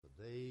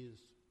days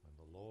when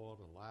the Lord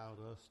allowed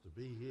us to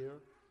be here.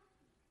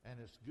 And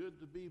it's good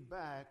to be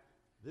back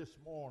this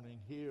morning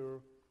here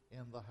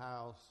in the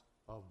house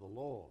of the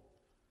Lord.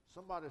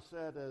 Somebody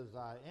said as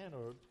I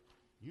entered,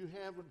 you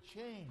haven't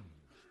changed.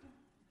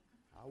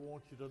 I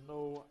want you to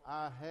know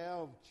I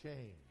have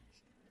changed.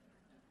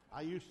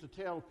 I used to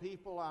tell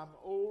people I'm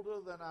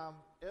older than I've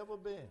ever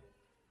been.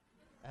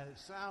 And it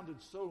sounded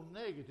so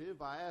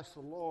negative, I asked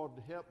the Lord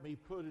to help me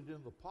put it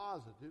in the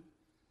positive.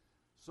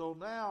 So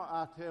now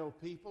I tell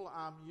people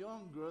I'm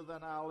younger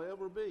than I'll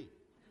ever be.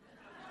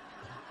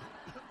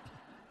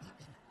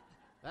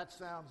 That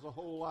sounds a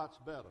whole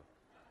lot better.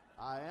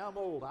 I am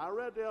old. I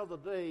read the other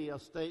day a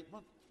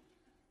statement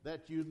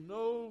that you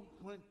know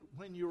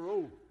when you're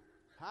old.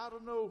 How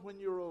to know when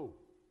you're old?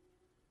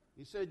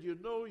 He said, you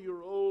know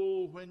you're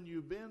old when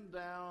you bend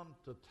down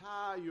to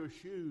tie your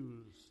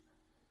shoes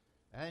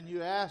and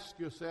you ask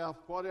yourself,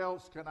 what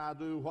else can I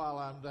do while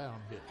I'm down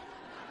here?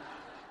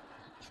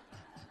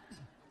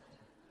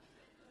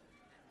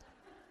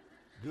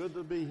 Good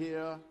to be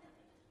here.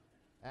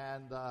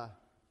 And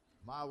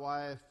my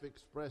wife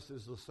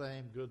expresses the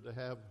same. Good to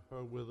have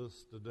her with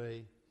us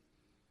today.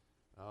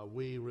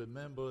 We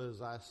remember,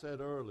 as I said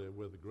earlier,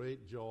 with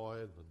great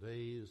joy the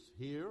days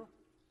here.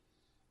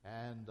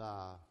 And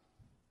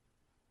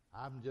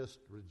I'm just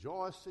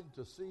rejoicing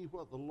to see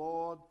what the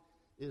Lord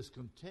is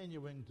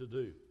continuing to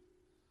do.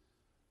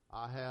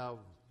 I have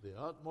the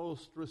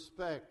utmost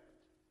respect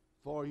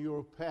for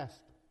your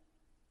pastor.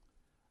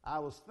 I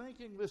was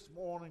thinking this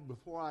morning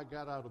before I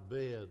got out of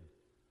bed,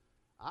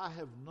 I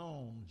have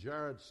known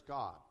Jared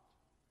Scott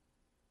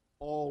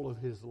all of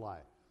his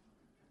life.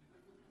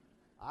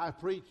 I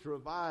preached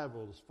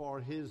revivals for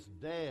his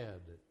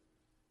dad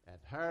at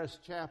Harris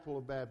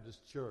Chapel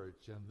Baptist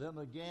Church, and then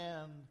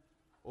again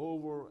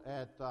over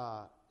at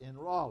in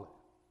Raleigh.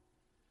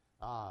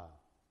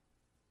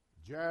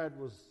 Jared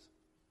was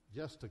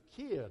just a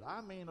kid.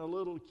 I mean a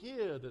little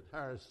kid at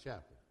Harris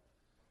Chapel.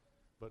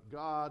 But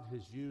God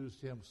has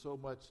used him so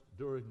much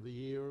during the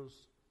years.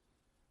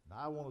 And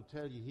I want to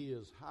tell you, he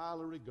is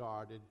highly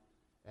regarded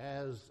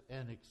as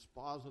an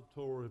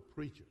expository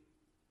preacher.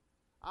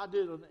 I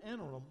did an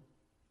interim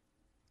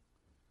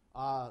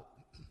at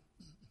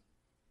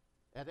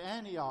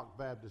Antioch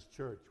Baptist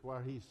Church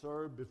where he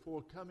served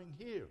before coming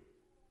here.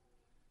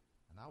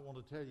 And I want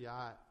to tell you,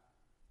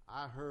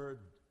 I heard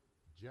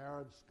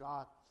Jared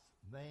Scott's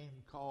name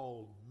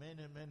called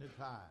many, many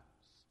times.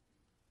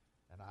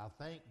 And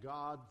I thank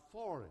God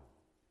for him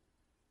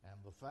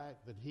and the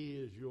fact that he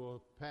is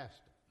your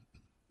pastor.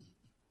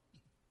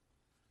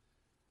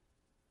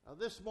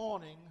 This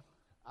morning,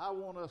 I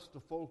want us to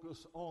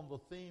focus on the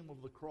theme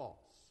of the cross.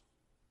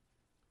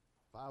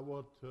 If I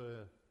were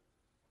to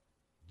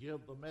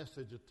give the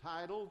message a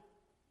title,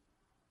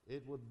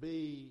 it would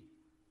be,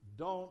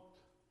 Don't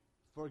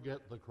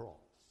Forget the Cross.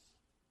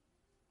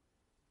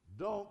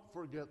 Don't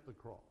forget the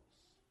cross.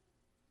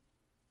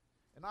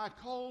 And I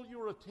call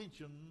your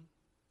attention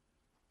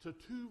to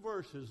two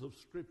verses of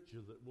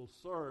Scripture that will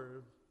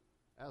serve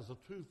as a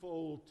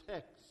twofold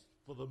text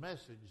for the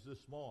message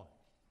this morning.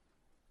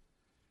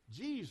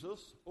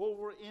 Jesus,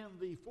 over in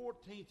the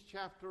 14th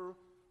chapter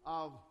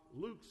of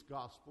Luke's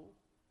Gospel,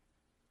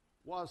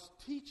 was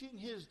teaching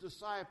his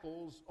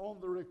disciples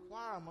on the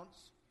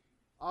requirements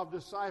of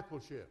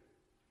discipleship.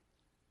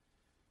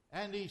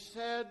 And he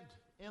said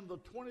in the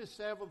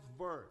 27th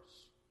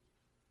verse,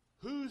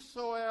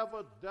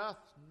 whosoever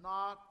doth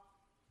not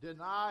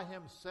deny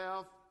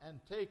himself and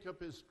take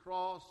up his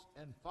cross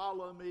and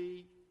follow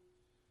me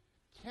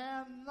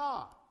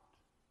cannot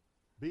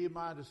be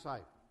my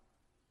disciple.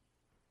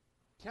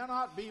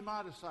 Cannot be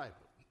my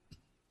disciple.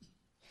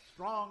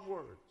 Strong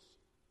words.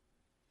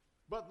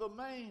 But the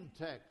main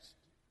text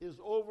is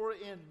over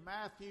in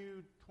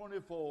Matthew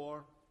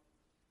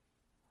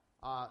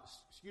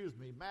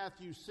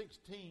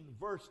 16,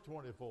 verse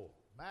 24.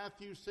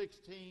 Matthew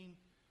 16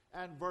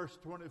 and verse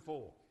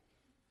 24.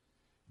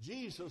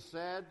 Jesus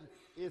said,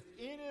 if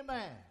any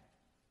man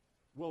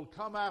will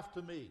come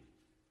after me,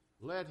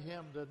 let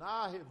him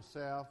deny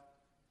himself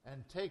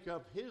and take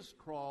up his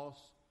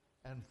cross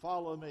and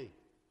follow me.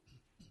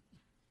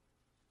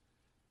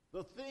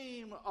 The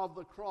theme of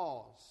the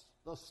cross,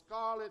 the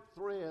scarlet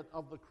thread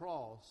of the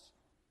cross,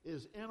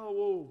 is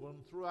interwoven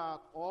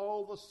throughout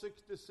all the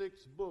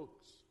 66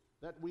 books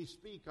that we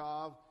speak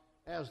of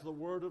as the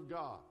Word of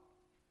God.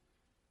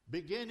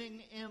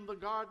 Beginning in the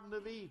Garden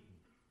of Eden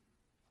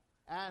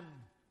and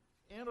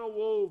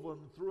interwoven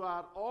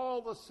throughout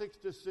all the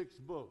 66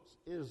 books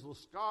is the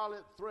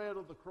scarlet thread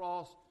of the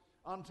cross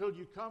until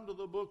you come to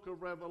the book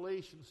of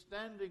Revelation,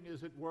 standing,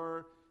 as it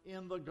were,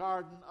 in the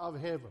Garden of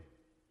Heaven.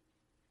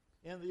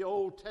 In the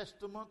Old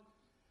Testament,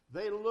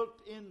 they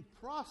looked in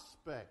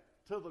prospect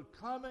to the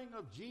coming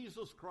of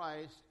Jesus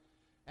Christ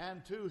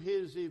and to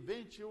his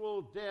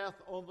eventual death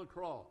on the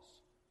cross.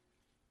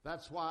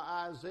 That's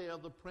why Isaiah,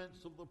 the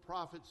prince of the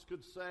prophets,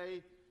 could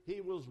say, he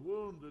was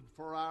wounded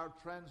for our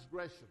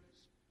transgressions.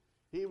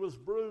 He was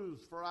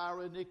bruised for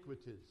our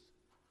iniquities.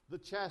 The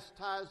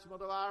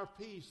chastisement of our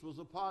peace was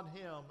upon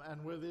him,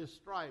 and with his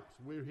stripes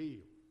we're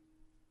healed.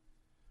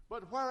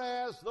 But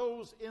whereas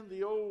those in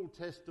the Old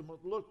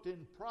Testament looked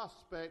in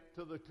prospect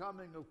to the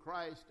coming of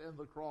Christ and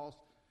the cross,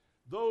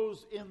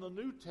 those in the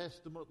New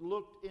Testament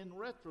looked in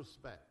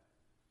retrospect.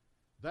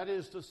 That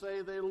is to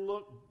say, they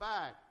looked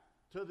back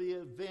to the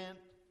event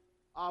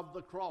of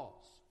the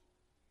cross.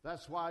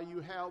 That's why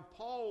you have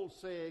Paul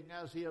saying,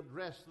 as he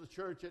addressed the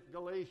church at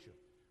Galatia,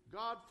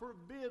 God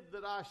forbid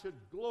that I should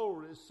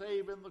glory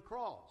save in the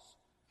cross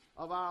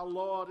of our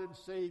Lord and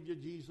Savior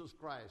Jesus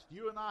Christ.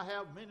 You and I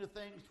have many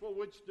things for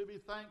which to be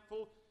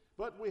thankful,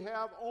 but we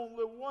have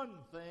only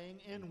one thing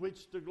in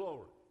which to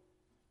glory.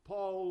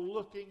 Paul,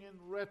 looking in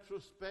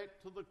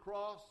retrospect to the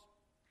cross,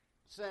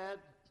 said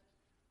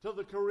to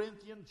the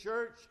Corinthian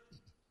church,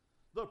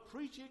 the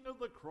preaching of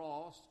the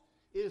cross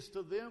is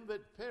to them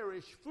that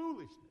perish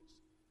foolishness,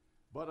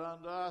 but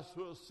unto us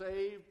who are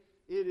saved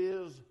it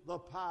is the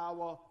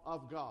power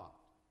of God.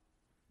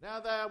 Now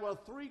there were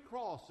 3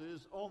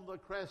 crosses on the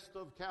crest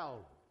of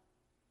Calvary.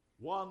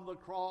 One, the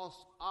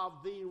cross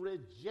of the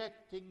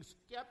rejecting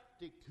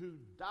skeptic who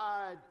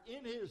died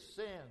in his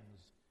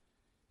sins.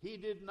 He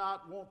did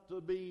not want to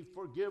be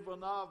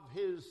forgiven of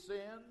his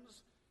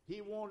sins.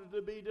 He wanted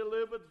to be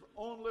delivered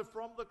only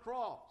from the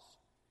cross.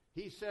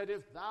 He said,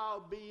 if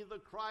thou be the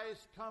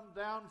Christ, come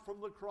down from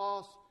the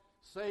cross,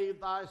 save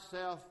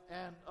thyself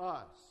and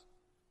us.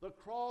 The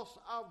cross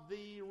of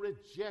the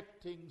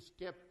rejecting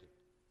skeptic.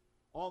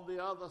 On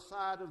the other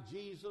side of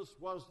Jesus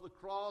was the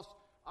cross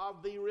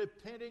of the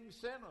repenting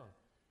sinner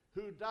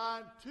who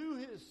died to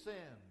his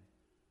sin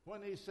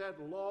when he said,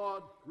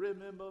 Lord,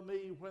 remember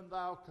me when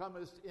thou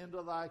comest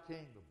into thy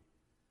kingdom.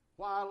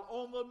 While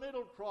on the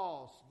middle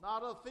cross,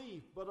 not a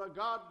thief, but a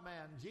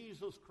God-man,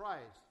 Jesus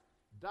Christ,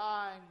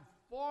 dying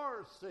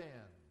for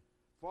sin,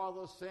 for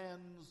the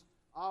sins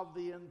of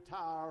the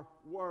entire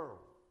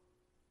world.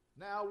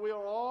 Now, we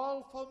are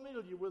all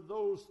familiar with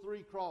those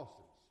 3 crosses.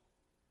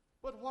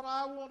 But what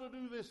I want to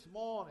do this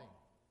morning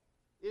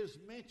is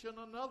mention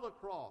another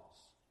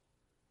cross,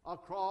 a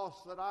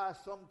cross that I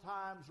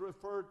sometimes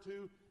refer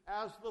to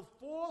as the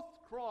 4th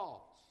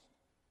cross,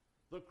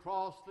 the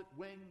cross that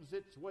wings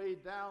its way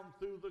down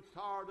through the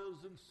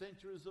corridors and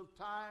centuries of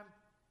time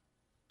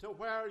to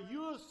where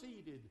you are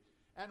seated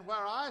and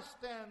where I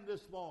stand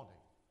this morning,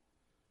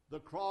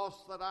 the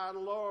cross that our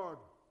Lord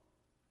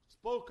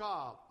spoke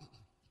of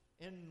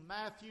in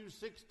Matthew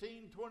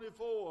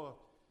 16:24,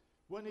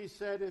 when he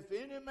said, if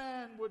any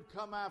man would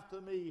come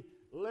after me,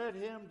 let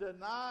him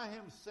deny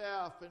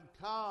himself and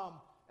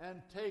come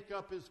and take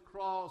up his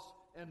cross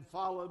and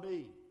follow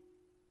me.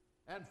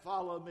 And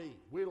follow me.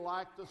 We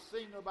like to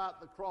sing about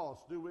the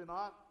cross, do we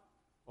not?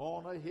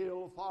 On a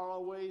hill far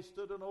away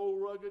stood an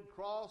old rugged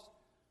cross,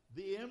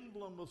 the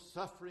emblem of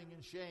suffering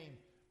and shame.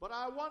 But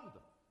I wonder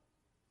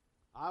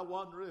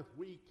if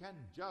we can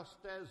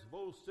just as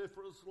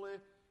vociferously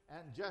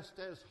and just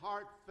as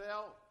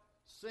heartfelt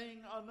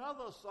sing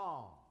another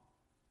song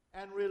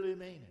and really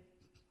mean it.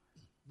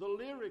 The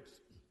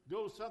lyrics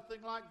go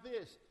something like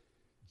this.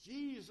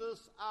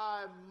 Jesus,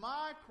 I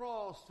my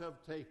cross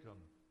have taken,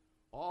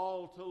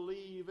 all to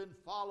leave and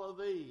follow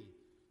thee.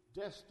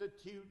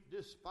 Destitute,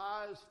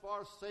 despised,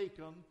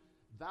 forsaken,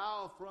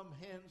 thou from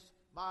hence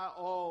my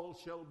all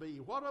shall be.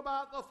 What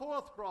about the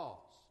 4th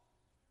cross?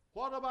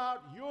 What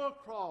about your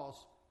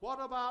cross? What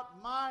about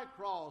my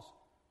cross?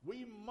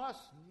 We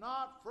must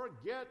not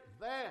forget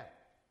that.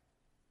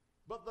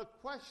 But the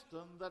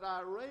question that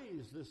I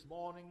raise this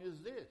morning is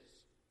this.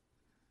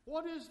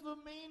 What is the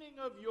meaning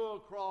of your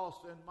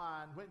cross and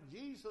mine? When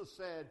Jesus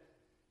said,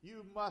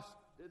 you must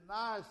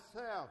deny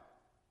self,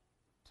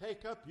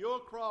 take up your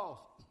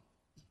cross,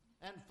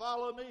 and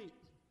follow me.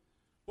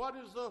 What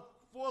does the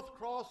 4th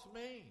cross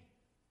mean?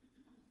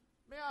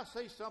 May I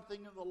say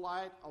something in the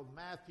light of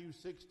Matthew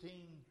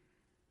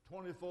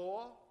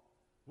 16:24,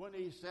 when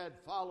he said,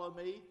 follow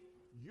me?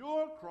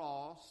 Your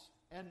cross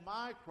and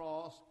my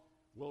cross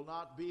will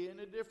not be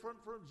any different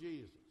from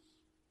Jesus.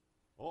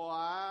 Oh,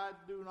 I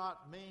do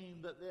not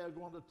mean that they're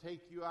going to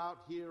take you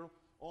out here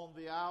on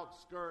the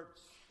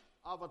outskirts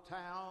of a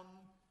town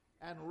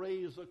and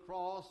raise a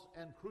cross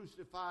and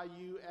crucify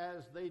you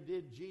as they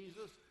did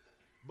Jesus.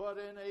 But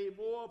in a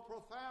more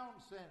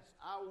profound sense,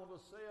 I want to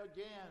say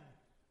again,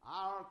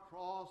 our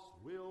cross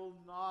will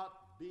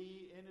not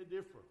be any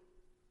different.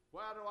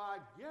 Where do I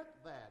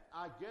get that?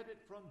 I get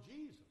it from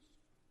Jesus.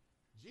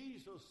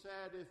 Jesus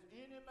said, if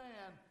any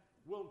man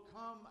will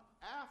come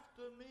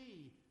after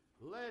me,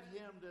 let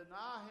him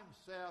deny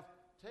himself,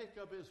 take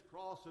up his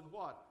cross, and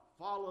what?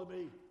 Follow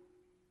me.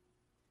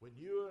 When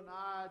you and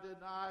I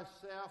deny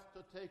self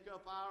to take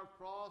up our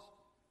cross,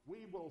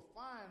 we will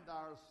find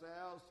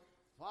ourselves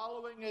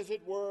following, as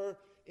it were,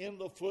 in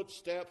the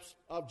footsteps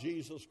of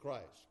Jesus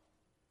Christ.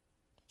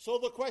 So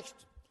the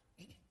question,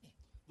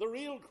 the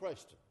real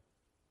question,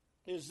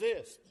 is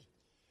this.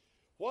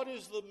 What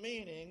is the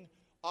meaning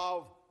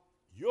of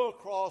your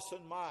cross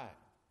and mine?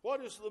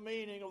 What is the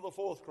meaning of the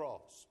 4th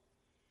cross?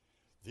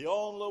 The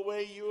only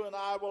way you and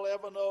I will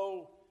ever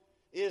know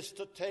is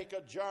to take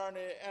a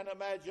journey, an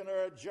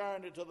imaginary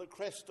journey to the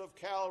crest of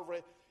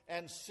Calvary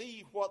and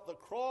see what the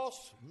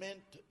cross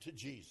meant to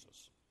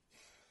Jesus.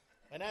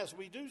 And as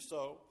we do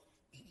so,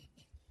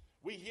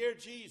 we hear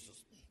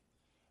Jesus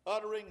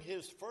uttering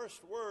his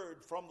first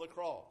word from the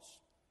cross.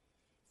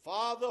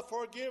 Father,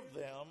 forgive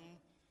them.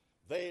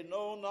 They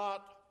know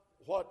not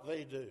what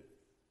they do.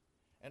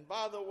 And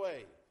by the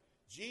way,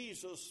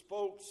 Jesus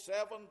spoke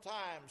 7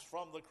 times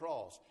from the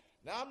cross.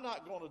 Now, I'm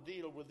not going to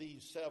deal with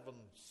these 7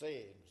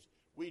 sayings.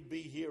 We'd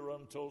be here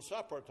until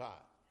supper time,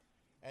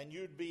 and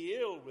you'd be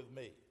ill with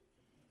me.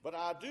 But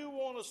I do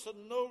want us to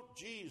note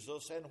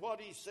Jesus and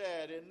what he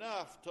said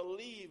enough to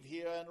leave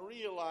here and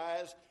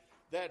realize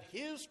that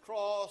his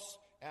cross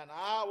and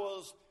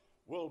ours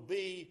will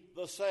be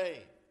the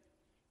same.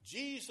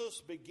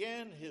 Jesus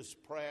began his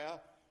prayer,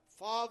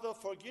 Father,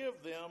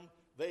 forgive them,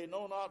 they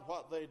know not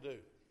what they do.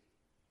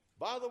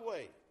 By the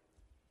way,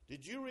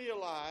 did you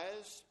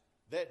realize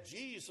that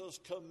Jesus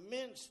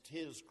commenced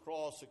his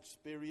cross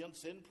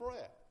experience in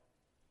prayer?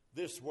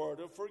 This word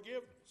of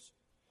forgiveness.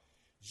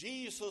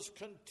 Jesus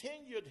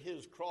continued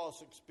his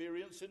cross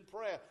experience in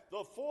prayer.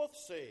 The 4th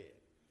saying,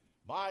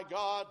 my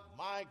God,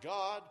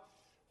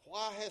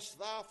 why hast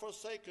thou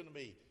forsaken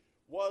me,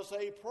 was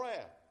a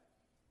prayer.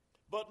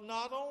 But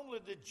not only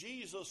did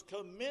Jesus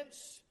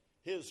commence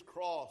his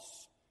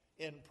cross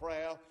in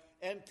prayer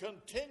and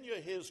continue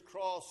his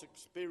cross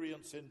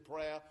experience in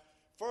prayer,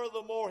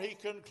 furthermore, he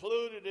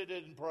concluded it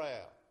in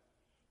prayer.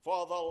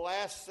 For the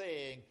last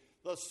saying,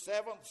 the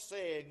 7th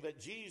saying that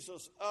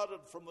Jesus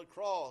uttered from the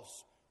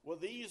cross were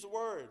these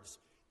words,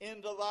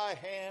 into thy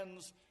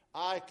hands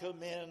I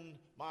commend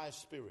my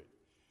spirit.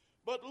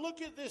 But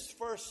look at this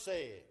first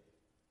saying,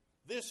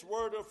 this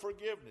word of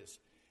forgiveness.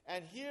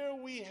 And here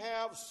we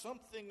have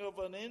something of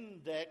an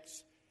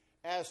index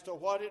as to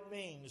what it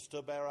means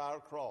to bear our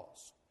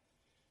cross.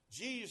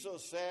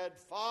 Jesus said,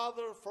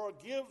 Father,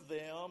 forgive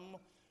them,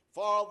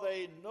 for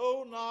they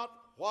know not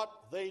what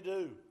they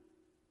do.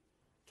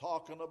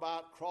 Talking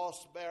about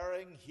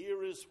cross-bearing,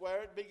 here is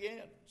where it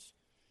begins.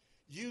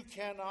 You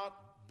cannot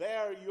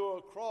bear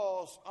your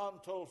cross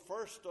until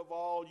first of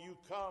all you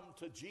come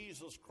to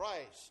Jesus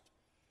Christ,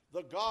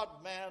 the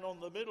God-man on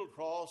the middle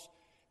cross,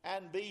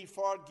 and be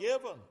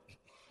forgiven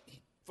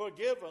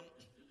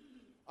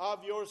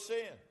of your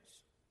sins.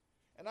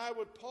 And I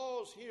would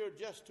pause here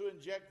just to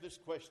inject this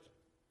question.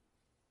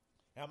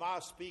 Am I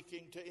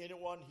speaking to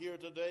anyone here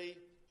today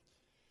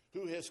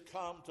who has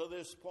come to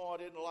this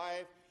point in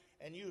life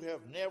and you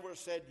have never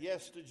said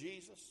yes to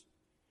Jesus?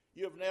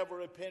 You've never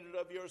repented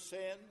of your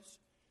sins?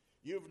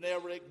 You've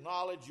never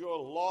acknowledged your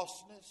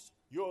lostness,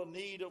 your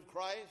need of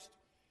Christ?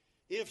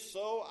 If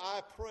so,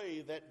 I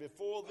pray that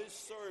before this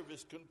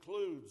service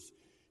concludes,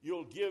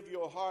 you'll give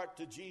your heart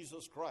to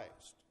Jesus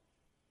Christ.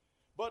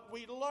 But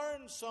we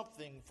learn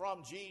something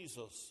from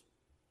Jesus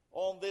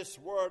on this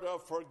word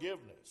of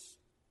forgiveness.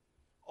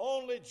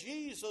 Only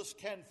Jesus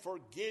can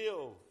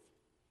forgive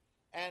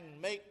and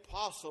make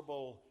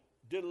possible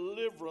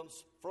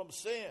deliverance from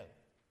sin.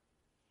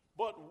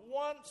 But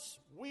once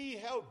we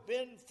have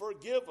been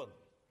forgiven,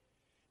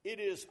 it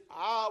is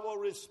our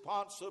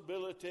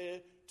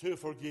responsibility to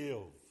forgive.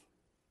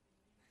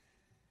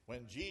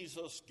 When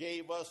Jesus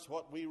gave us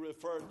what we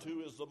refer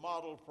to as the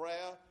model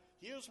prayer,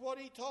 here's what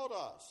he taught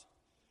us.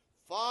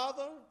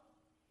 Father,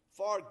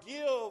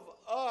 forgive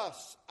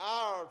us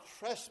our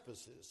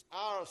trespasses,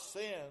 our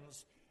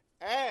sins,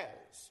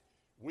 as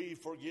we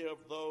forgive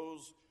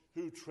those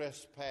who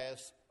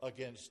trespass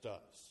against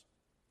us.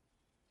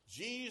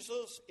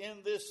 Jesus,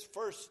 in this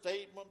first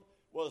statement,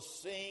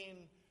 was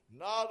seen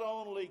not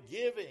only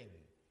giving,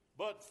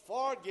 but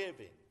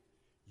forgiving.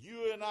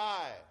 You and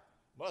I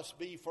must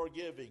be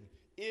forgiving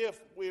if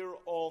we're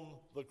on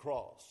the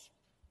cross.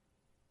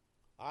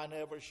 I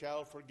never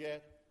shall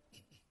forget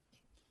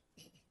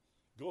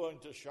going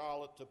to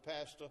Charlotte to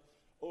pastor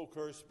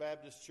Oakhurst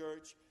Baptist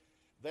Church.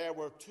 There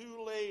were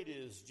 2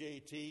 ladies,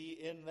 JT,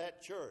 in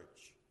that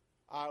church,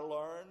 I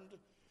learned,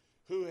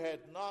 who had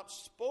not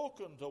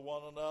spoken to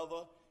one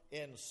another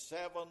in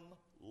 7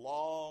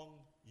 long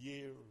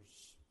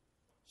years.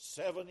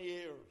 7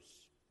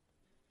 years.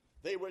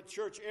 They were at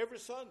church every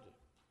Sunday.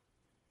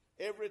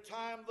 Every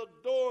time the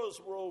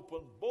doors were open,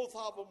 both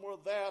of them were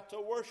there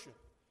to worship.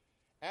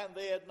 And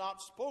they had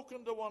not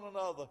spoken to one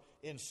another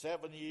in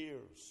 7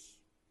 years.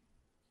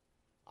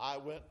 I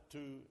went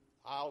to,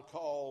 I'll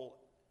call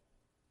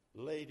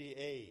Lady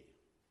A.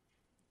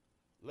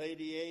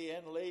 Lady A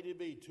and Lady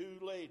B,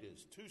 2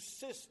 ladies, 2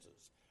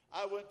 sisters.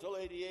 I went to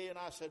Lady A and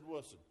I said,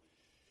 listen,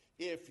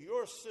 if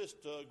your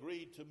sister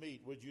agreed to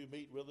meet, would you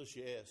meet with us?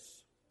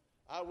 Yes.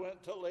 I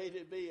went to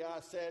Lady B.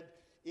 I said,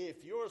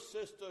 if your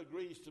sister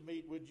agrees to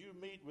meet, would you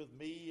meet with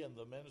me and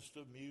the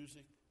minister of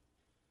music?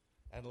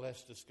 And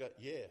let's discuss.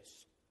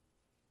 Yes.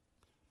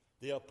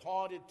 The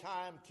appointed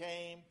time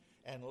came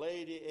and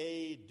Lady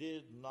A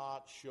did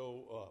not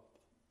show up.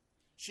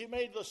 She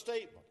made the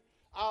statement,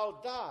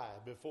 I'll die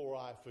before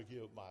I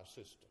forgive my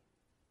sister.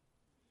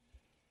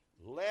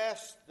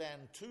 Less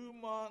than 2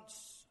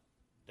 months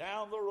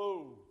down the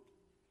road,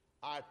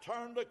 I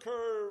turned a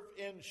curve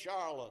in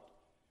Charlotte,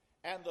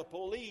 and the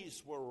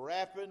police were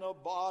wrapping a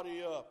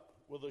body up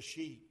with a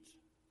sheet.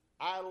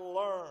 I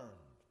learned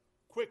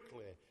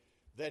quickly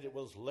that it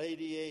was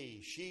Lady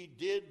A. She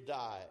did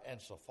die,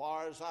 and so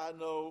far as I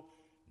know,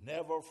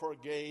 never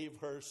forgave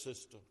her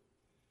sister.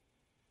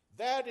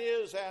 That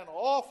is an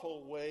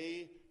awful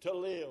way to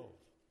live.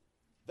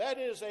 That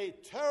is a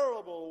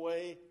terrible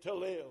way to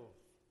live.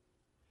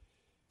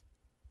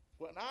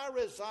 When I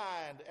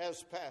resigned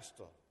as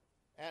pastor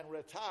and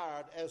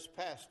retired as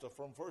pastor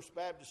from First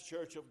Baptist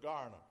Church of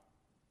Garner,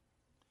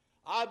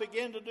 I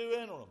began to do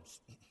interims.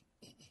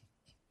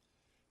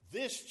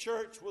 This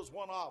church was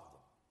one of them.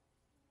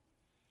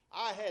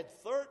 I had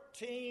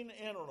 13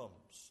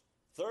 interims.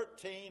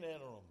 13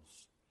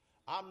 interims.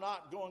 I'm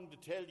not going to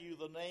tell you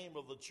the name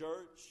of the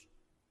church,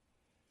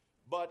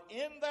 but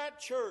in that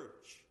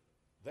church,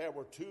 there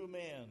were two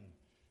men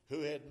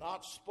who had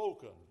not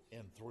spoken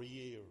in 3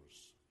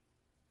 years.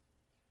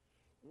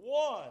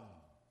 One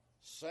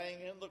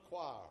sang in the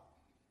choir.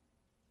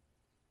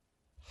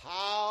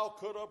 How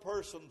could a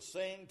person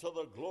sing to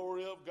the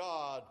glory of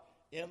God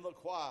in the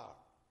choir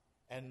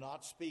and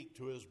not speak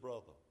to his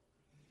brother?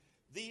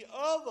 The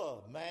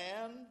other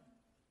man,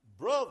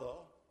 brother,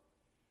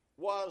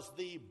 was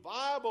the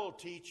Bible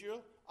teacher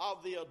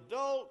of the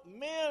adult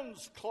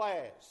men's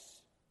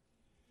class.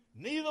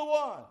 Neither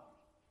one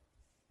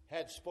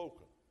had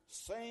spoken.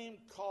 Same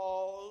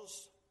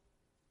cause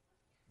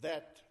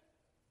that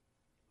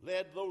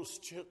led those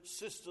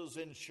sisters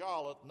in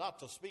Charlotte not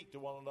to speak to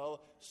one another.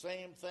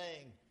 Same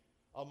thing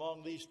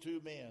among these two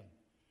men.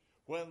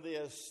 When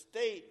the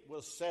estate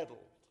was settled,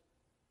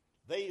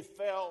 they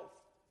felt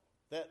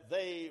that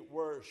they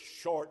were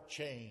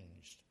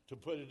shortchanged, to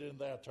put it in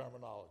their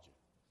terminology.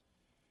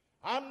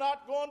 I'm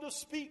not going to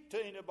speak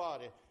to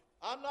anybody.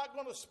 I'm not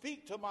going to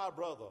speak to my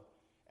brother,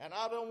 and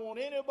I don't want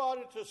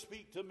anybody to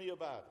speak to me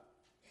about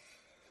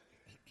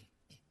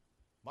it.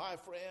 My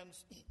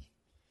friends,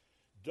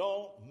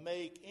 don't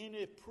make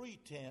any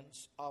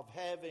pretense of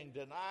having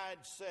denied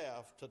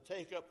self to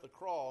take up the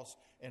cross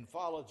and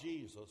follow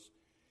Jesus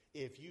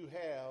if you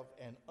have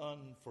an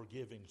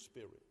unforgiving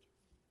spirit.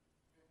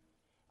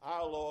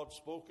 Our Lord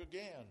spoke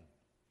again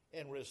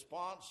in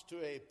response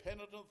to a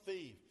penitent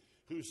thief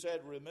who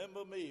said,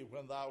 "Remember me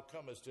when thou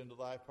comest into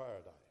thy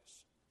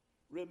paradise."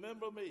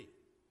 Remember me.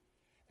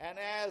 And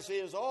as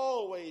is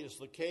always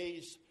the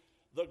case,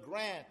 the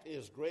grant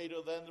is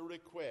greater than the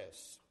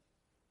request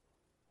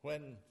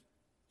when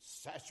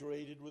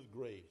saturated with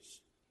grace.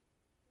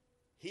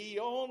 He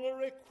only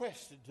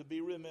requested to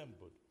be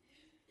remembered.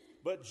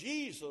 But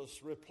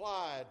Jesus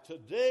replied,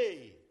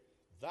 "Today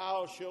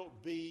thou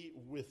shalt be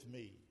with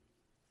me."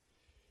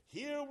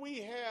 Here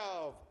we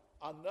have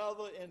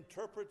another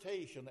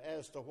interpretation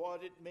as to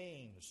what it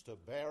means to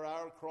bear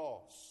our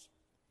cross.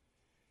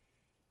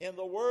 In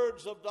the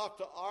words of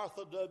Dr.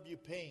 Arthur W.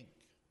 Pink,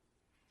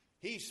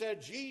 he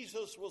said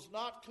Jesus was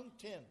not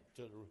content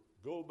to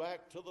go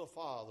back to the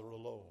Father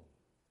alone.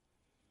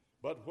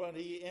 But when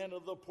he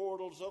entered the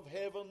portals of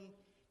heaven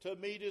to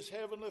meet his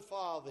heavenly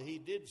Father, he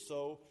did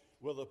so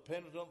with a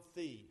penitent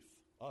thief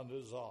under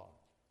his arm.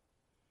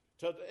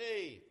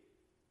 Today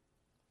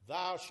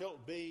thou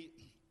shalt be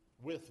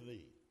with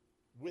me.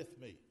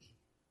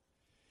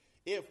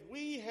 If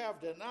we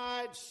have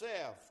denied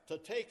self to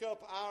take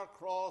up our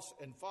cross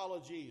and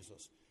follow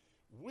Jesus,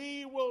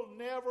 we will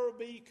never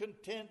be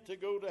content to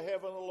go to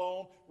heaven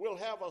alone. We'll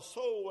have a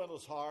soul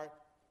winner's heart,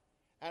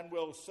 and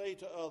we'll say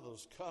to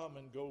others, "Come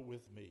and go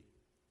with me."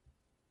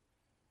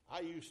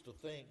 I used to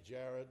think,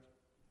 Jared,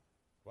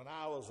 when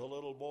I was a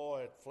little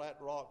boy at Flat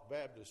Rock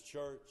Baptist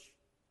Church,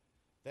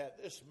 that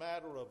this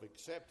matter of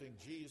accepting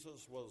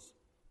Jesus was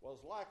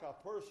like a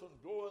person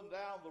going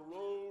down the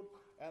road,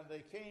 and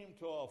they came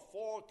to a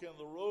fork in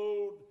the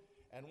road,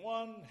 and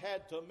one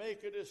had to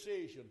make a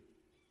decision.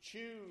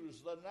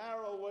 Choose the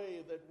narrow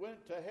way that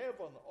went to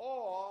heaven,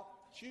 or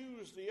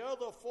choose the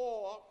other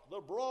fork, the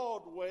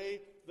broad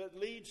way that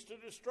leads to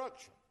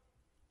destruction.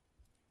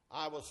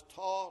 I was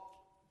taught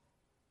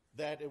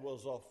that it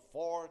was a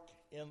fork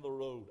in the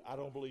road. I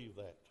don't believe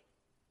that.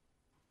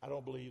 I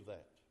don't believe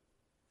that.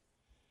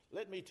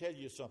 Let me tell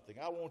you something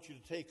I want you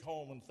to take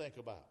home and think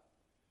about.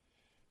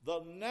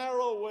 The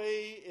narrow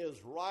way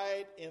is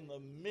right in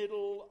the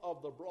middle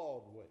of the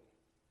broad way.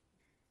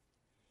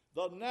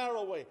 The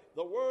narrow way.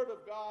 The Word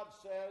of God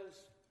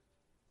says,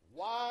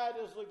 "Wide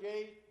is the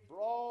gate,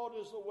 broad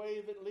is the way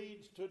that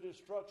leads to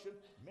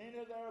destruction.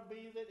 Many there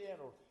be that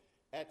enter."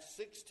 At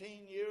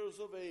 16 years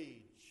of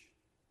age,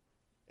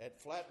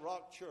 at Flat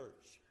Rock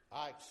Church,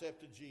 I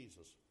accepted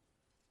Jesus.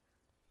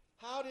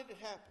 How did it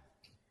happen?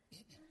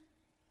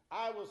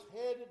 I was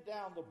headed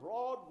down the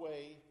broad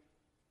way,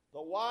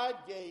 the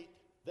wide gate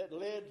that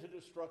led to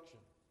destruction.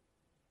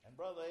 And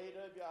Brother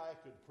A.W.I.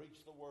 could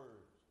preach the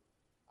word.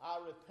 I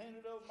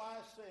repented of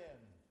my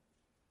sin.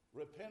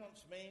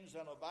 Repentance means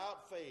an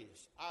about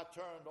face. I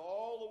turned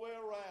all the way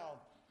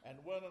around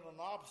and went in an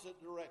opposite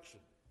direction.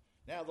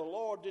 Now the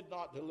Lord did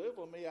not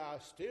deliver me. I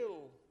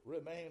still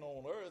remain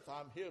on earth.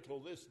 I'm here till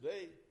this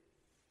day.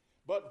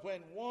 But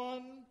when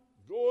one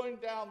going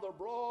down the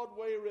broad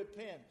way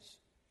repents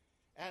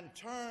and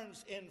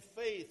turns in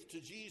faith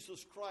to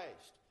Jesus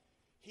Christ,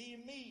 he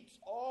meets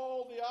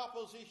all the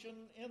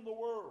opposition in the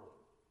world.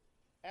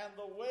 And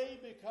the way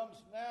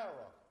becomes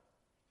narrow,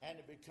 and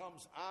it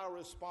becomes our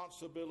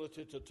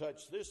responsibility to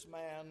touch this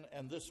man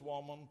and this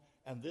woman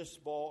and this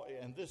boy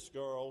and this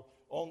girl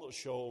on the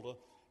shoulder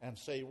and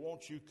say,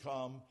 won't you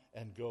come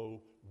and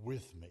go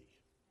with me?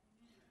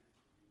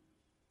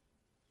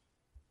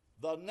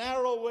 The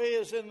narrow way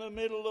is in the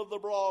middle of the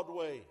broad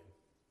way.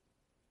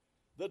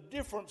 The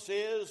difference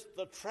is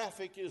the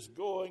traffic is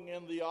going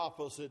in the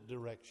opposite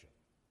direction.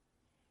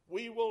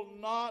 We will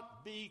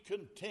not be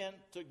content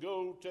to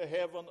go to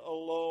heaven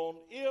alone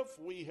if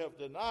we have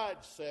denied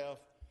self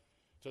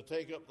to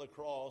take up the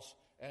cross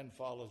and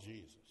follow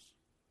Jesus.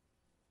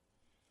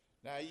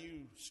 Now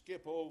you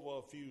skip over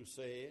a few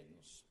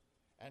sayings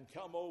and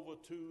come over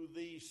to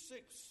the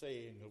sixth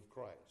saying of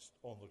Christ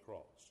on the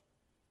cross.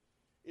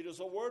 It is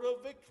a word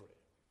of victory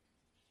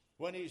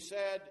when he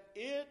said,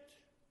 "It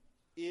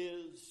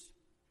is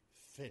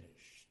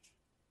finished."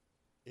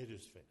 It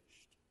is finished.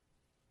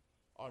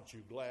 Aren't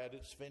you glad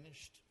it's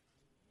finished?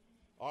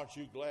 Aren't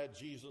you glad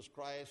Jesus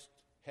Christ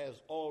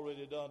has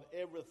already done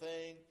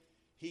everything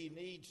he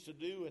needs to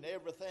do and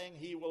everything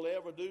he will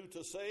ever do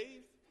to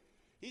save?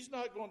 He's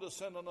not going to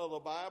send another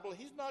Bible.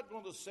 He's not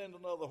going to send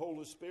another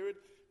Holy Spirit.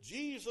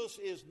 Jesus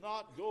is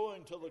not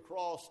going to the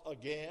cross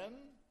again.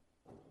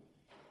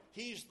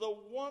 He's the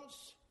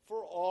once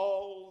for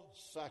all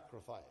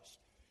sacrifice.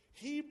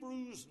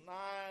 Hebrews 9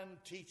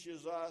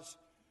 teaches us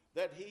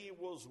that he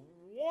was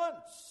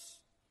once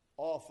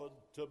offered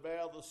to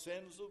bear the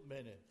sins of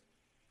many,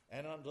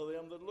 and unto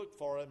them that look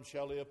for him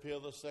shall he appear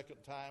the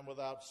second time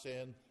without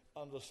sin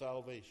unto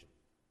salvation.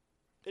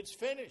 It's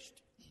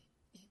finished.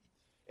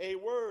 A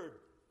word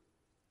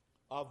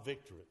of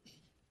victory.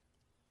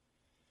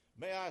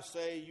 May I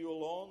say,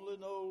 you'll only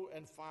know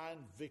and find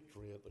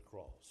victory at the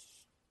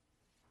cross.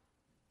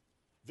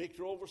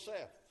 Victory over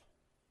self.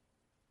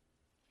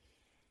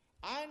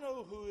 I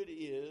know who it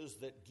is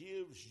that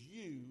gives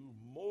you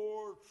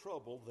more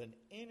trouble than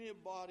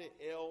anybody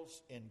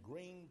else in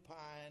Green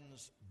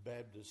Pines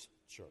Baptist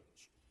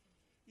Church.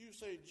 You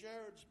say,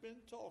 Jared's been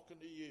talking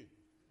to you.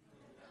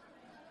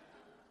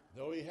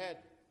 No, he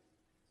hadn't.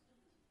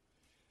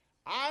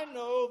 I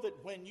know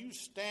that when you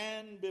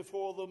stand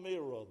before the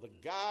mirror, the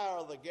guy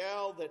or the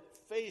gal that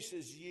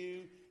faces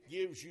you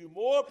gives you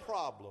more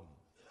problem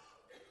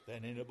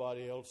than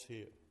anybody else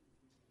here.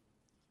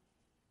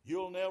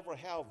 You'll never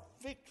have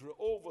victory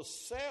over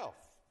self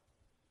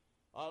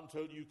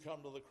until you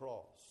come to the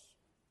cross.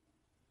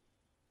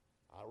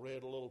 I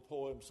read a little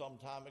poem some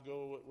time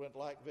ago. It went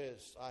like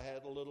this. I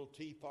had a little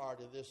tea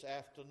party this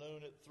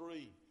afternoon at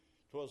 3.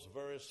 'Twas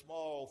very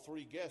small,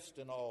 3 guests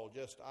in all,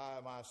 just I,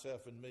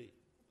 myself, and me.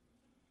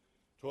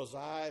 'Twas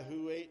I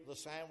who ate the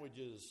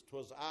sandwiches.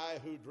 'Twas I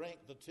who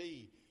drank the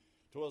tea.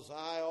 'Twas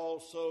I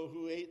also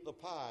who ate the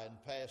pie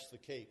and passed the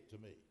cake to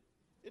me.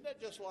 Isn't that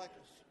just like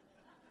us?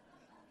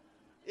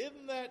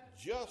 Isn't that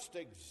just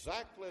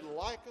exactly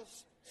like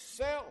us?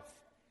 Self.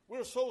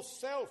 We're so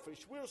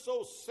selfish. We're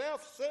so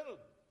self-centered.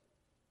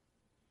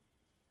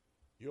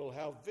 You'll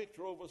have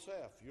victory over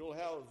self. You'll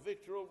have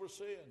victory over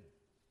sin.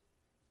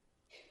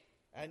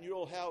 And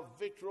you'll have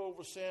victory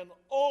over sin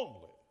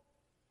only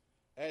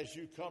as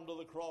you come to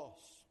the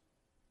cross.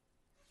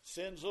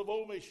 Sins of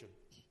omission.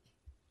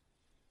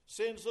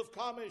 Sins of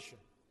commission.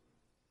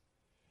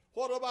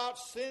 What about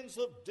sins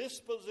of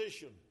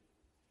disposition?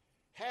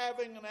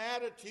 Having an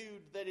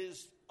attitude that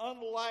is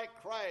unlike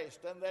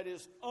Christ and that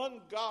is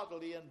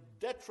ungodly and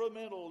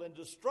detrimental and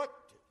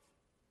destructive.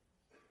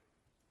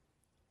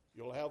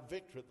 You'll have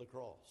victory at the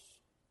cross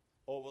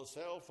over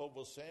self,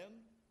 over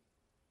sin,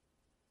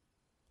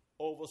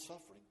 over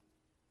suffering.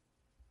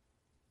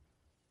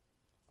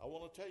 I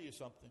want to tell you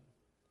something.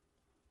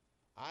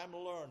 I'm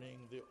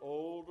learning the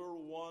older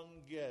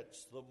one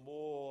gets, the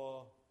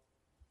more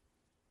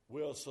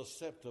we're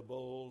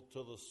susceptible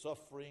to the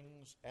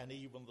sufferings and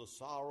even the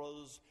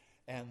sorrows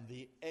and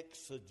the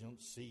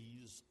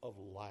exigencies of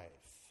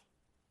life.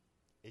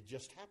 It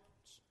just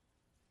happens.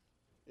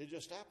 It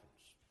just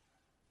happens.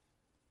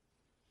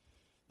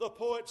 The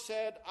poet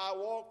said, I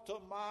walked a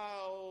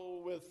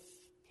mile with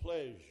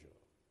pleasure.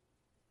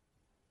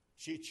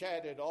 She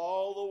chatted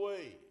all the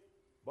way,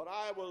 but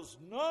I was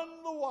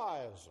none the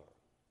wiser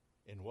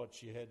in what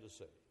she had to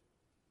say.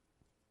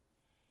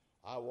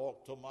 I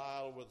walked a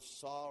mile with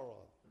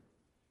sorrow,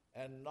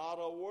 and not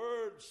a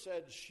word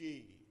said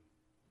she,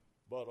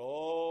 but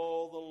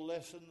all the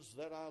lessons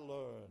that I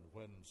learned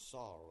when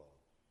sorrow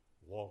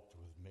walked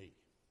with me.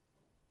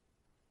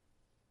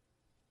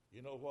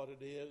 You know what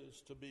it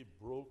is to be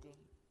broken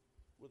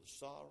with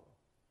sorrow,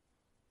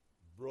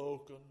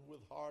 broken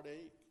with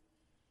heartache,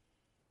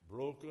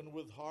 broken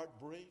with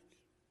heartbreak?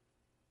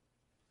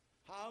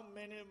 How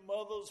many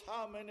mothers,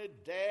 how many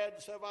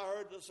dads have I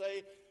heard to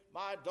say,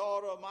 my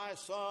daughter, my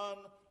son,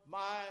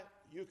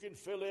 you can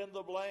fill in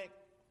the blank.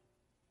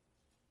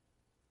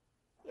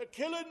 They're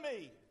killing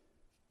me.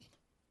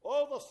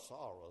 All the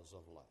sorrows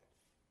of life.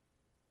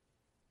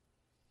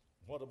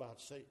 What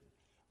about Satan?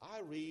 I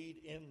read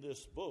in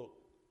this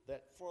book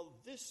that for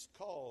this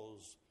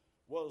cause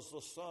was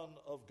the Son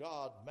of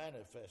God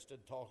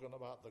manifested, talking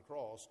about the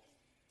cross,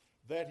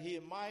 that he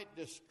might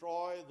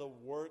destroy the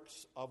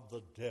works of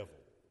the devil.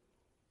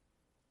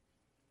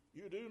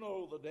 You do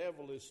know the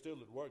devil is still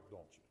at work,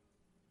 don't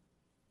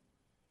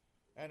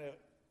you? And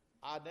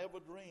I never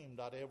dreamed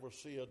I'd ever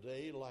see a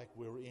day like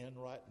we're in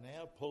right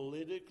now,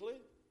 politically,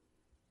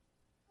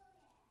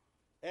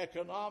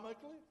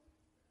 economically,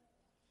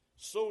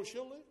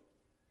 socially,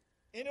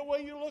 any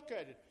way you look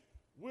at it.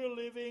 We're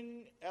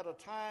living at a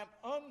time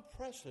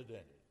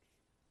unprecedented.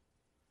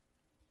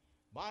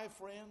 My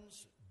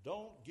friends,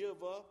 don't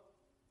give up.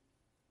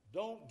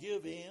 Don't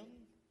give in.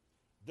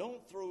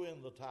 Don't throw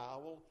in the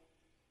towel.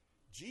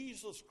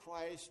 Jesus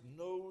Christ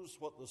knows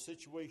what the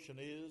situation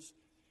is,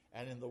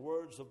 and in the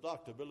words of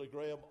Dr. Billy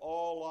Graham,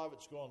 all of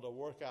it's going to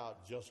work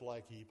out just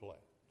like he planned.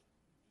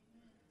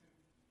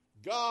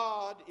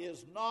 God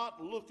is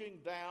not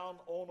looking down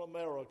on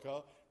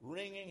America,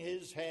 wringing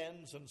his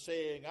hands and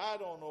saying, I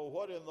don't know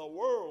what in the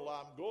world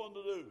I'm going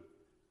to do.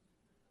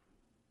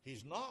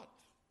 He's not.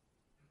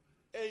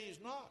 He's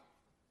not.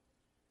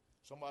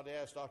 Somebody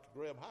asked Dr.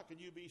 Graham, how can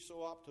you be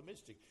so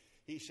optimistic?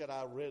 He said,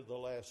 I read the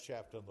last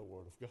chapter in the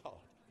Word of God.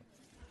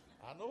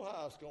 I know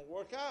how it's going to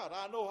work out.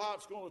 I know how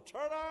it's going to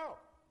turn out.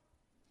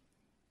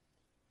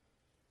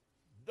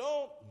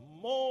 Don't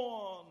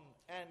mourn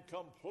and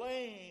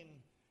complain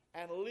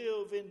and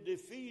live in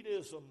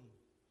defeatism.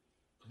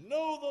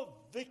 Know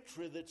the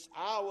victory that's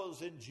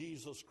ours in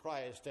Jesus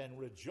Christ and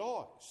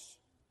rejoice,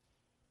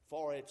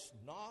 for it's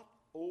not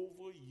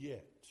over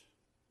yet.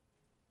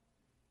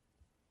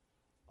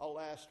 A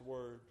last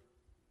word,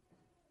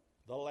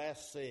 the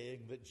last saying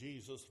that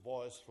Jesus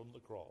voiced from the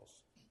cross.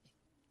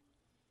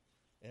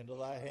 Into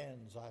thy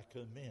hands I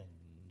commend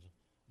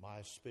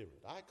my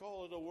spirit. I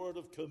call it a word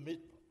of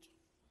commitment.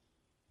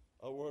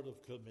 A word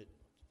of commitment.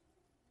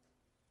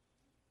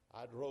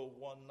 I drove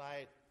one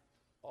night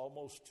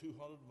almost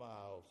 200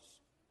 miles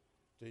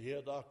to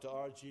hear Dr.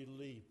 R.G.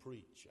 Lee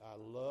preach. I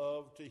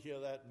love to hear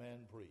that man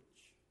preach.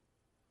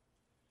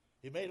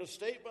 He made a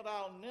statement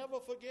I'll never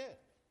forget.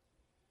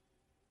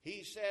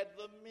 He said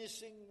the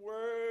missing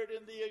word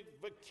in the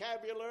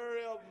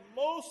vocabulary of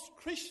most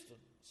Christians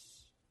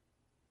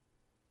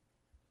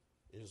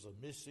is the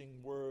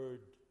missing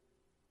word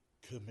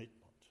commitment.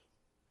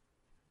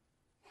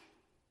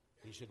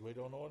 He said, we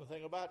don't know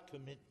anything about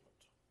commitment.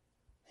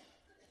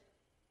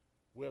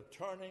 We're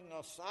turning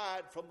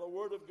aside from the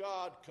Word of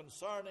God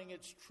concerning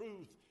its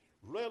truth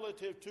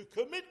relative to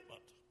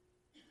commitment.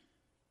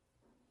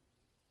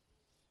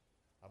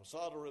 I'm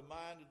sort of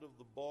reminded of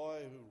the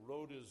boy who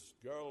wrote his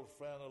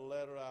girlfriend a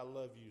letter, I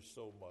love you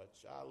so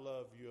much. I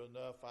love you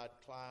enough, I'd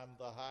climb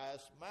the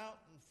highest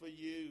mountain for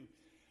you.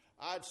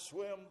 I'd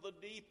swim the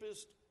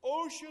deepest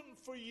ocean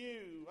for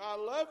you. I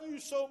love you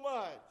so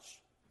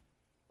much.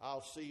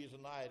 I'll see you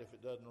tonight if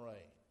it doesn't rain.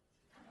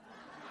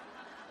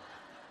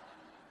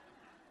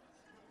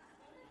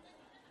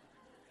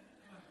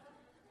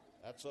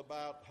 That's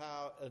about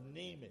how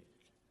anemic,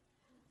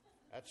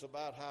 that's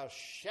about how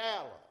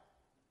shallow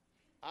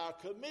our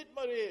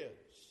commitment is.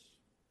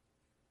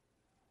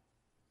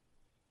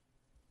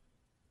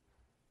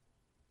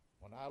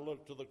 When I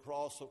look to the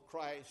cross of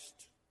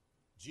Christ,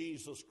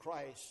 Jesus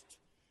Christ,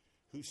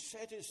 who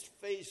set his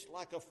face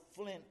like a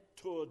flint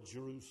toward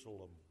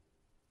Jerusalem,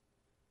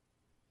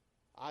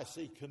 I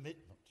see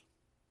commitment.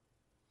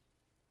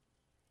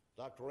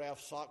 Dr.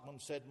 Ralph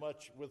Sockman said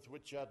much with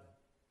which I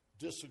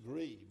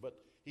disagree, but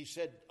he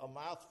said a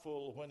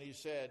mouthful when he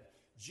said,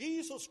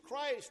 Jesus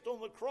Christ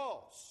on the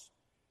cross,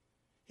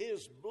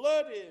 his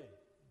bloody,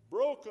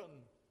 broken,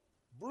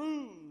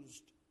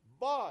 bruised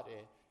body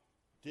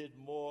did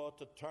more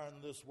to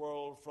turn this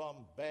world from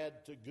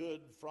bad to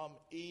good, from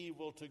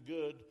evil to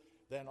good,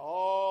 than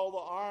all the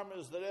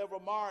armies that ever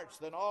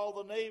marched, than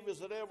all the navies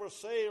that ever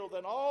sailed,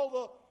 than all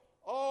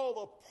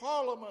the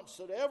parliaments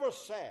that ever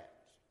sat.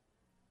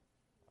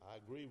 I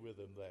agree with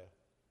him there.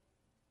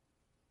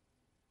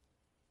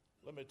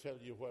 Let me tell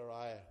you where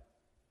I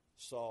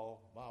saw,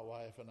 my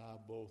wife and I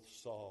both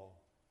saw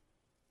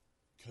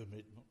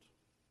commitment.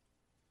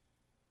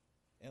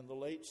 In the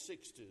late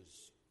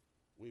 60s,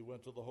 we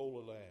went to the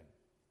Holy Land.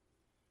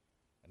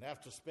 And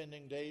after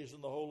spending days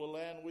in the Holy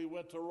Land, we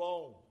went to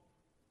Rome.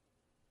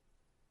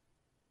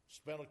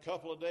 Spent a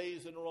couple of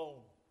days in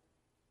Rome.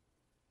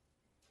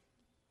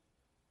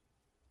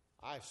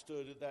 I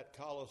stood at that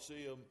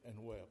Colosseum and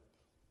wept.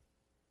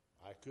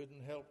 I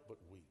couldn't help but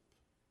weep.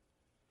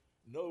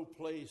 No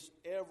place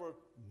ever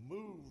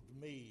moved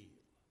me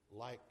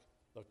like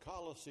the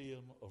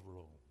Colosseum of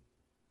Rome.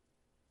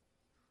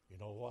 You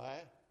know why?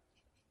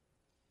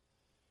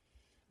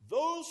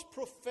 Those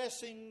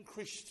professing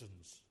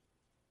Christians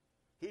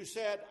who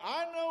said,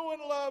 I know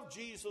and love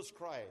Jesus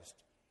Christ,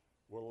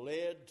 were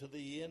led to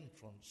the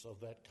entrance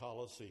of that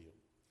Colosseum.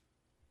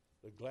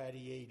 The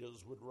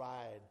gladiators would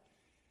ride,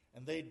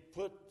 and they'd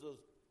put the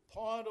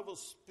point of a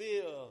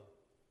spear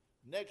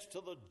next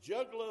to the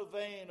jugular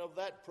vein of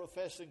that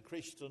professing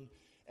Christian,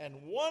 and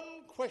one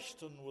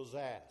question was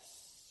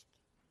asked: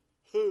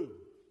 who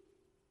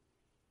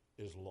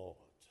is Lord?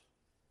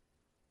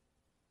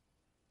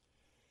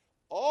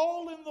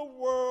 All in the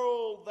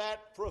world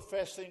that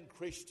professing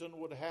Christian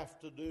would have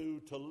to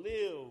do to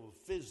live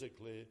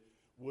physically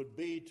would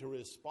be to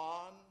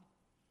respond,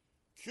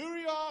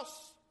 Kyrios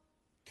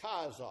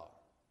Caesar.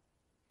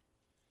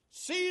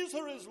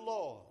 Caesar is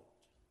Lord.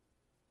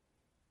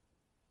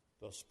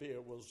 The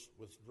spear was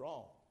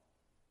withdrawn.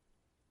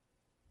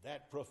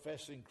 That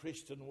professing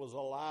Christian was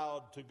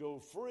allowed to go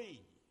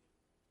free.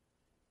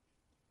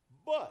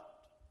 But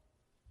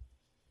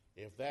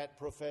if that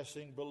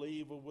professing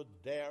believer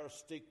would dare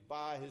stick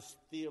by his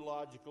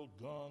theological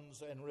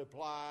guns and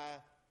reply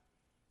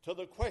to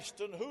the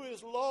question, who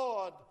is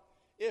Lord?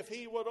 If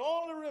he would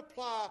only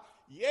reply,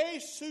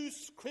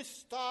 Jesus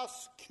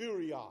Christos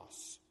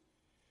Kyrios,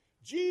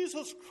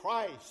 Jesus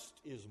Christ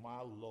is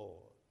my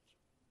Lord,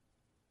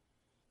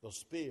 the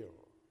spear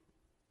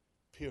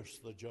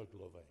pierced the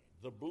jugular vein.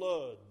 The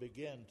blood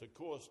began to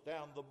course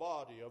down the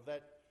body of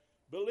that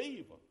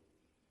believer.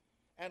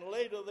 And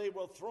later they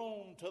were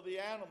thrown to the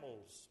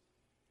animals.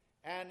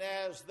 And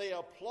as they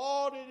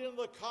applauded in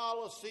the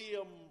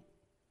Colosseum,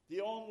 the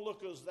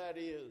onlookers that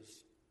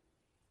is,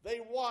 they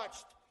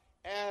watched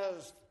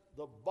as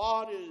the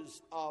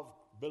bodies of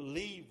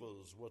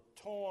believers were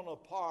torn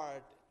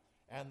apart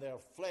and their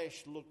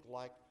flesh looked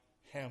like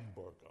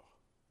hamburger.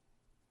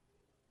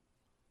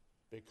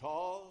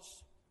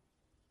 Because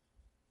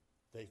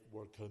they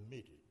were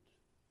committed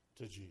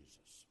to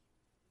Jesus.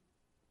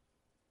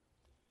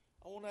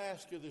 I want to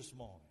ask you this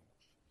morning,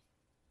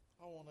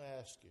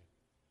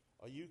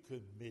 are you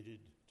committed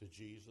to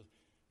Jesus?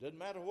 Doesn't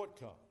matter what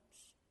comes.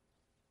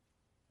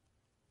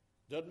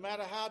 Doesn't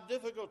matter how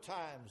difficult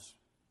times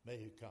may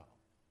come.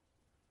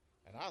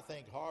 And I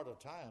think harder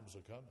times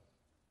are coming.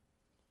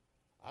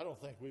 I don't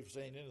think we've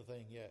seen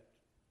anything yet,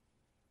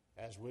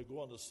 as we're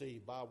going to see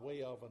by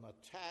way of an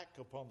attack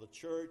upon the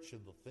church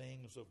and the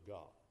things of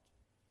God.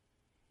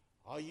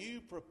 Are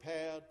you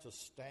prepared to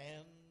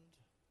stand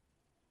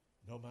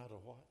no matter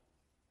what?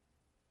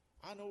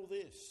 I know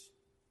this.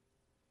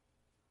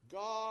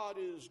 God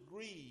is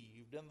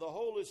grieved and the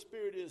Holy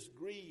Spirit is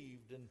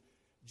grieved and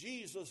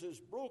Jesus is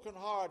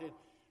brokenhearted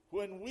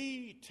when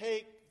we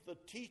take the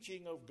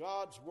teaching of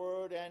God's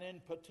Word, and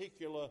in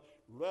particular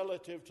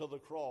relative to the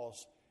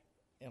cross,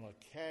 in a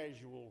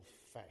casual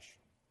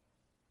fashion.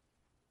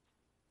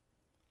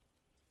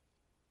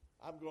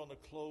 I'm going to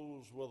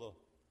close with a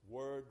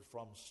word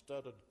from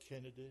Studdard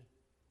Kennedy.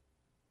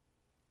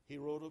 He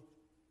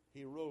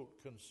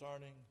wrote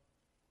concerning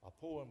a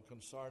poem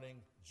concerning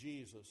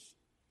Jesus.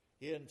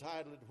 He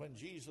entitled it, When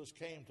Jesus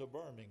Came to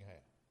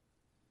Birmingham.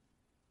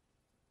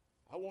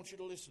 I want you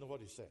to listen to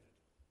what he said.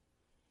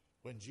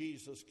 When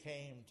Jesus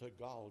came to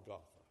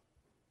Golgotha,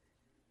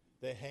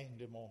 they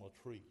hanged him on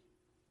a tree.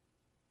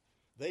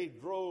 They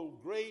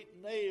drove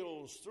great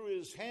nails through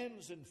his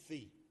hands and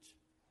feet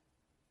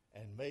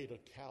and made a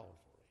Calvary.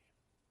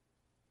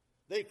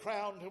 They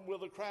crowned him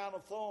with a crown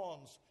of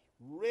thorns.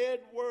 Red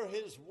were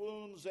his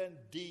wounds and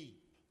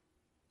deep,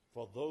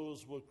 for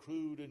those were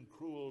crude and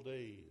cruel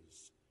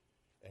days,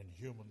 and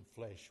human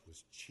flesh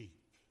was cheap.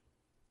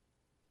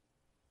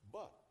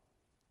 But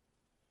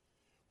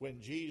when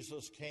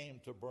Jesus came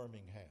to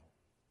Birmingham,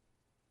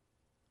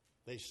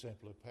 they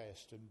simply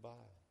passed him by.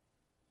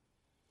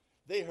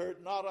 They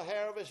hurt not a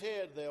hair of his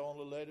head, they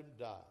only let him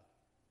die.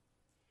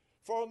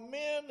 For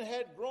men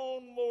had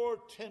grown more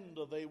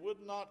tender, they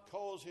would not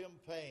cause him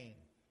pain.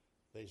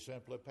 They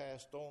simply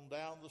passed on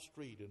down the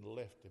street and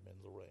left him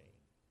in the rain.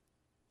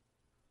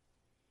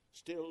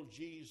 Still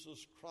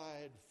Jesus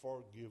cried,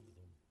 forgive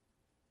them.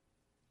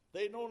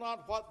 They know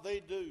not what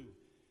they do.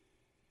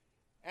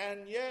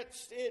 And yet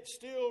it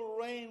still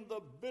rained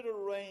the bitter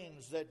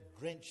rains that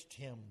drenched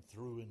him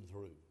through and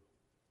through.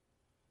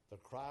 The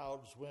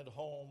crowds went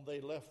home.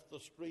 They left the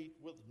street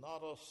with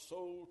not a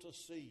soul to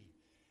see.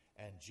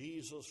 And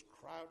Jesus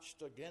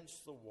crouched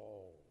against the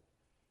wall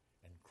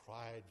and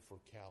cried for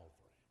Calvary.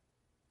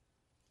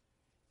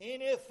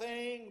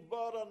 Anything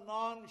but a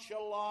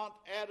nonchalant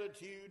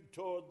attitude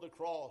toward the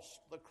cross,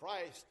 the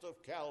Christ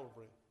of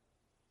Calvary.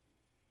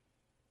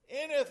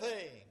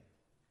 Anything.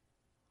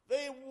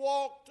 They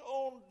walked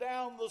on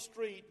down the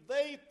street.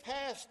 They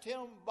passed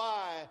him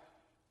by.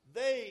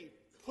 They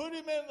put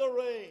him in the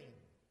rain.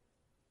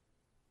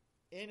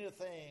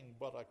 Anything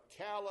but a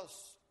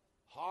callous,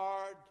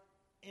 hard,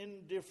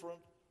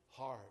 indifferent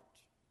heart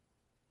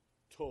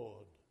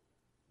toward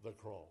the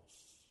cross.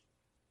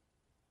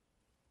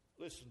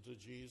 Listen to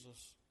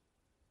Jesus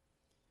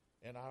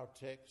in our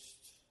text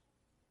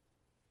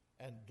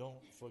and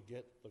don't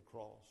forget the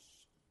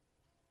cross.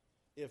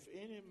 If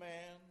any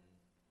man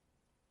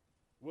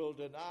will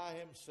deny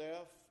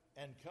himself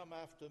and come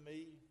after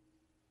me,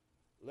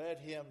 let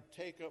him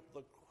take up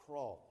the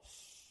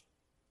cross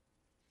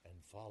and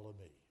follow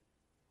me.